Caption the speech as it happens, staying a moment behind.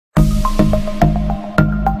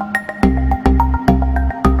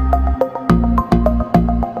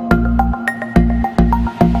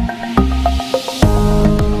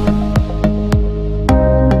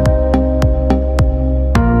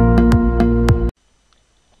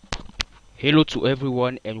Hello to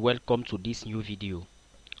everyone and welcome to this new video.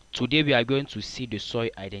 Today we are going to see the soil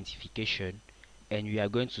identification, and we are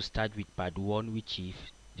going to start with part 1, which is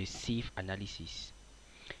the sieve analysis.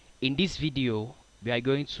 In this video we are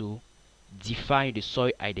going to define the soil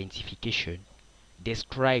identification,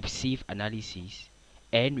 describe sieve analysis,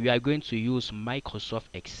 and we are going to use Microsoft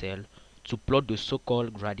Excel to plot the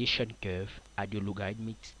so-called gradation curve at the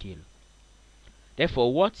logarithmic scale.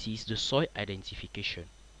 Therefore, what is the soil identification?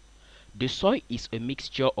 The soil is a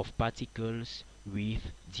mixture of particles with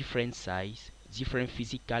different size, different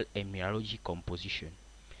physical and mineralogy composition.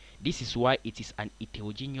 This is why it is an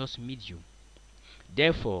heterogeneous medium.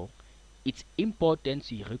 Therefore, it's important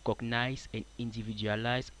to recognize and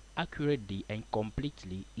individualize accurately and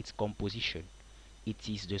completely its composition. It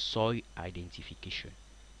is the soil identification.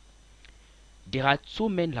 There are two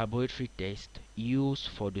main laboratory tests used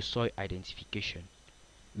for the soil identification,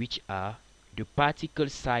 which are the particle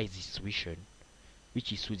size distribution,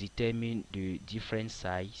 which is to determine the different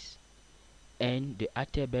size, and the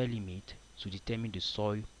Atterberg limit to determine the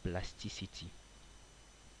soil plasticity.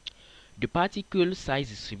 The particle size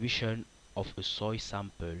distribution of a soil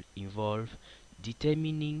sample involves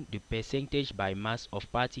determining the percentage by mass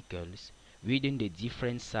of particles within the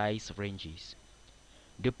different size ranges.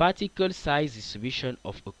 The particle size distribution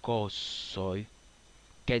of a coarse soil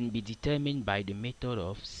can be determined by the method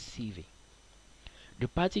of sieving. The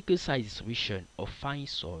particle size distribution of fine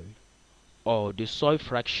soil or the soil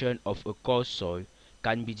fraction of a coarse soil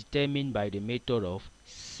can be determined by the method of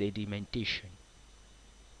sedimentation.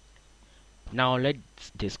 Now let's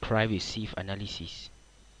describe a sieve analysis.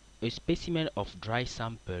 A specimen of dry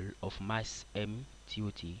sample of mass m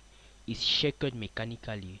tot is shaken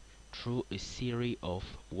mechanically through a series of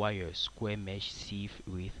wire square mesh sieve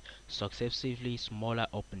with successively smaller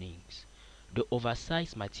openings. The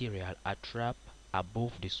oversized material are trapped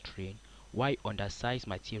above the strain, while undersized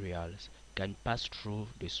materials can pass through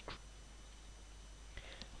the screw.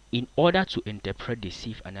 In order to interpret the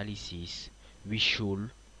sieve analysis, we should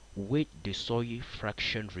weight the soil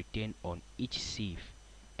fraction retained on each sieve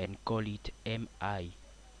and call it Mi.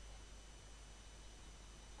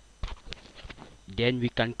 Then we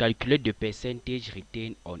can calculate the percentage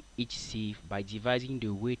retained on each sieve by dividing the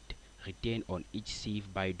weight retained on each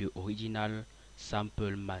sieve by the original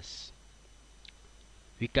sample mass.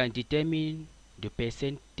 We can determine the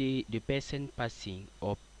percent passing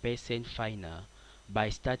or percent final by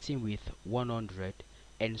starting with 100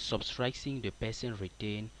 and subtracting the percent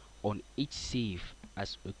retained on each sieve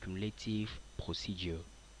as a cumulative procedure.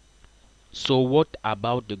 So what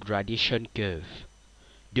about the gradation curve?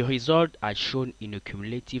 The result are shown in a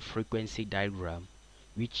cumulative frequency diagram,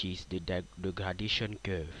 which is the gradation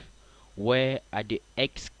curve, where at the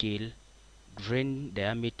x scale grain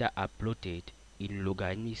diameter are plotted in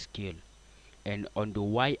logarithmic scale, and on the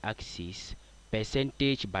y-axis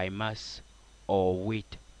percentage by mass or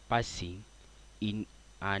weight passing in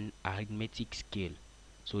an arithmetic scale.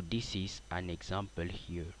 So this is an example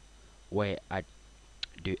here, where at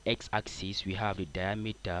the x-axis we have the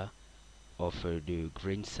diameter of the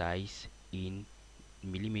grain size in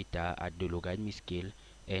millimeter at the logarithmic scale,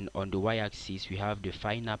 and on the y-axis we have the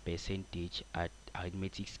final percentage at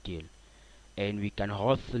arithmetic scale. And we can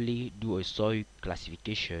roughly do a soil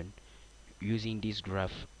classification using this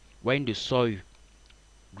graph. When the soil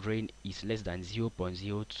grain is less than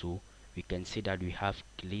 0.02, we can say that we have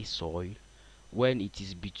clay soil. When it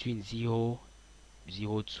is between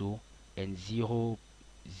 0.02 and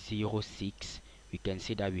 0.06, we can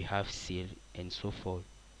say that we have seal, and so forth.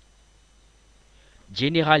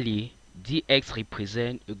 Generally, dx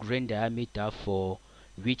represents a grain diameter for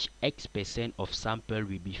which x% of sample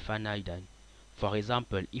will be finer than. For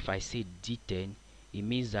example, if I say d10, it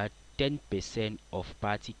means that 10% of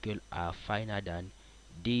particles are finer than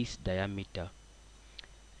this diameter.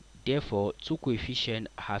 Therefore, two coefficients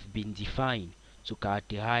have been defined to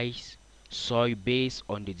characterize soil based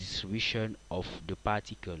on the distribution of the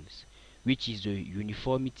particles, which is the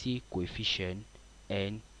uniformity coefficient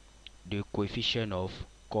and the coefficient of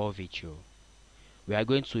curvature. We are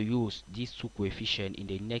going to use these two coefficients in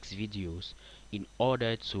the next videos in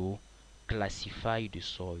order to classify the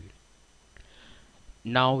soil.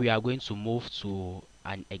 Now we are going to move to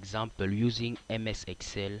an example using MS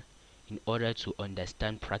Excel in order to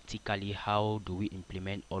understand practically how do we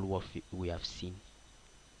implement all what we have seen.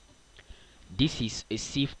 This is a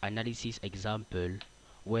sieve analysis example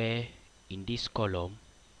where in this column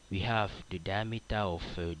we have the diameter of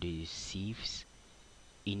the sieves.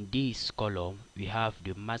 In this column we have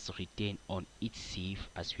the mass retained on each sieve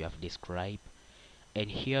as we have described, and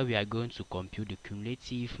here we are going to compute the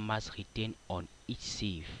cumulative mass retained on each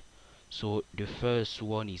sieve So the first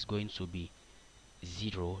one is going to be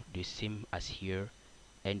 0, the same as here,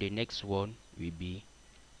 and the next one will be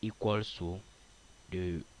equals to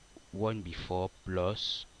the one before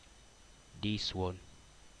plus this one,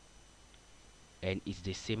 and it's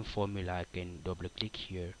the same formula. I can double click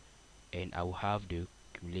here and I will have the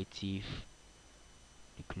cumulative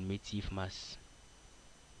mass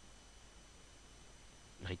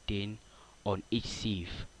retained on each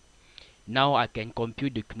sieve. Now I can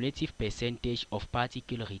compute the cumulative percentage of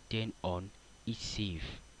particles retained on each sieve,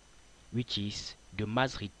 which is the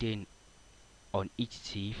mass retained on each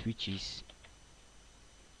sieve, which is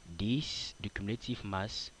this, the cumulative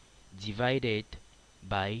mass, divided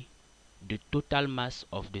by the total mass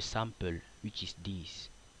of the sample, which is this.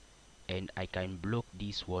 And I can block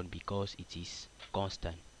this one because it is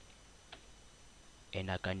constant,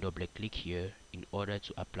 and I can double click here in order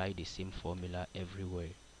to apply the same formula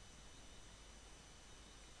everywhere.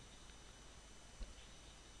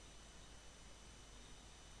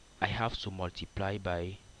 I have to multiply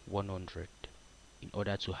by 100 in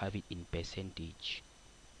order to have it in percentage.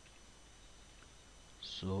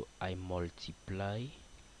 So I multiply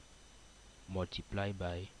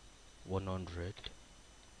by 100,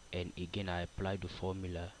 and again I apply the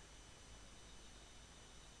formula.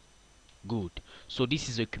 Good. So this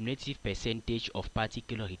is the cumulative percentage of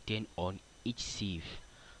particles retained on each sieve.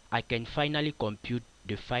 I can finally compute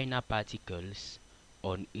the final particles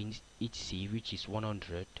on each sieve, which is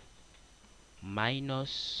 100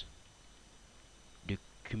 minus the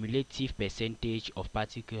cumulative percentage of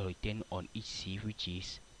particles retained on each sieve, which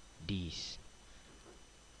is this.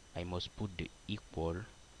 I must put the equal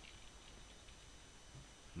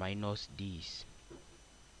minus this,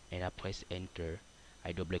 and I press enter.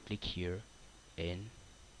 I double click here and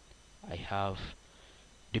I have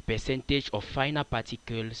the percentage of final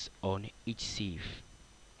particles on each sieve.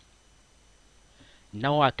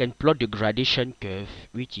 Now I can plot the gradation curve,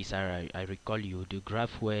 which is, I recall you, the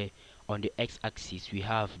graph where on the x-axis we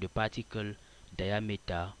have the particle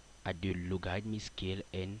diameter at the logarithmic scale,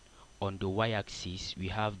 and on the y-axis we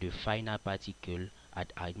have the final particle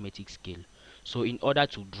at arithmetic scale. So in order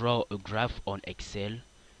to draw a graph on Excel,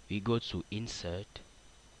 we go to insert,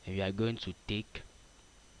 and we are going to take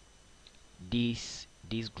this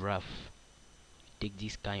graph, take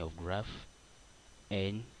this kind of graph,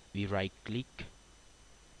 and we right click,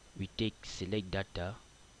 we take select data,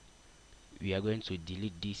 we are going to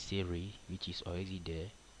delete this series which is already there,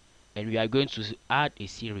 and we are going to add a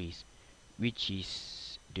series which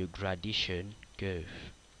is the gradation curve.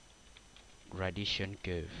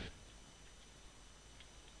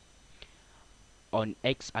 On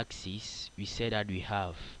x-axis we said that we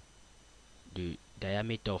have the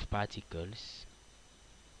diameter of particles,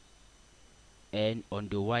 and on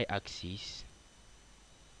the y-axis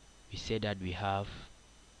we said that we have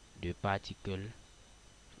the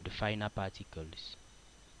final particles.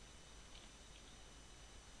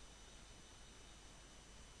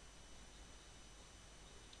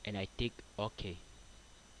 And I take okay.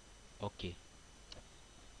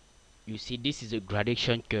 You see, this is a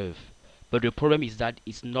gradation curve, but the problem is that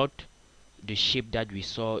it's not the shape that we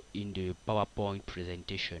saw in the PowerPoint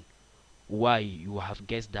presentation. Why? You have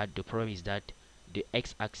guessed that the problem is that the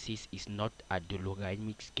x-axis is not at the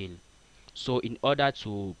logarithmic scale. So in order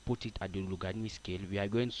to put it at the logarithmic scale, we are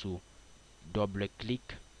going to double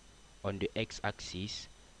click on the x-axis,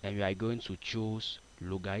 and we are going to choose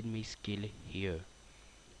logarithmic scale here.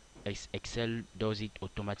 Excel does it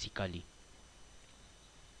automatically.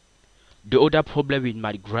 The other problem with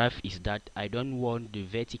my graph is that I don't want the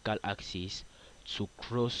vertical axis to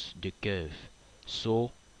cross the curve,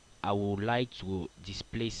 so I would like to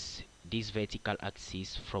displace this vertical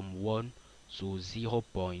axis from 1 to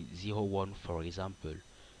 0.01, for example.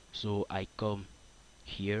 So I come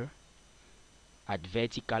here at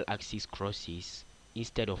vertical axis crosses.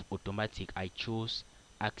 Instead of automatic, I choose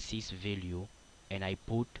axis value, and I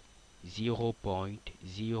put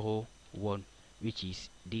 0.01, which is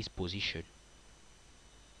this position.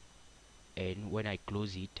 And when I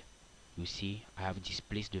close it, you see I have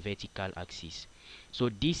displaced the vertical axis. So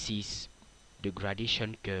this is the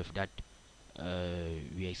gradation curve that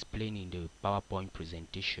we explained in the PowerPoint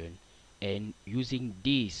presentation, and using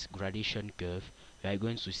this gradation curve we are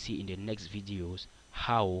going to see in the next videos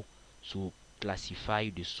how to classify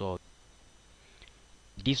the soil.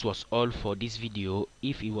 This was all for this video.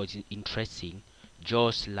 If it was interesting,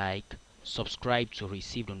 just like, subscribe to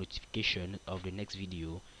receive the notification of the next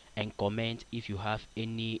video, and comment if you have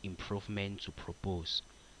any improvement to propose.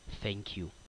 Thank you.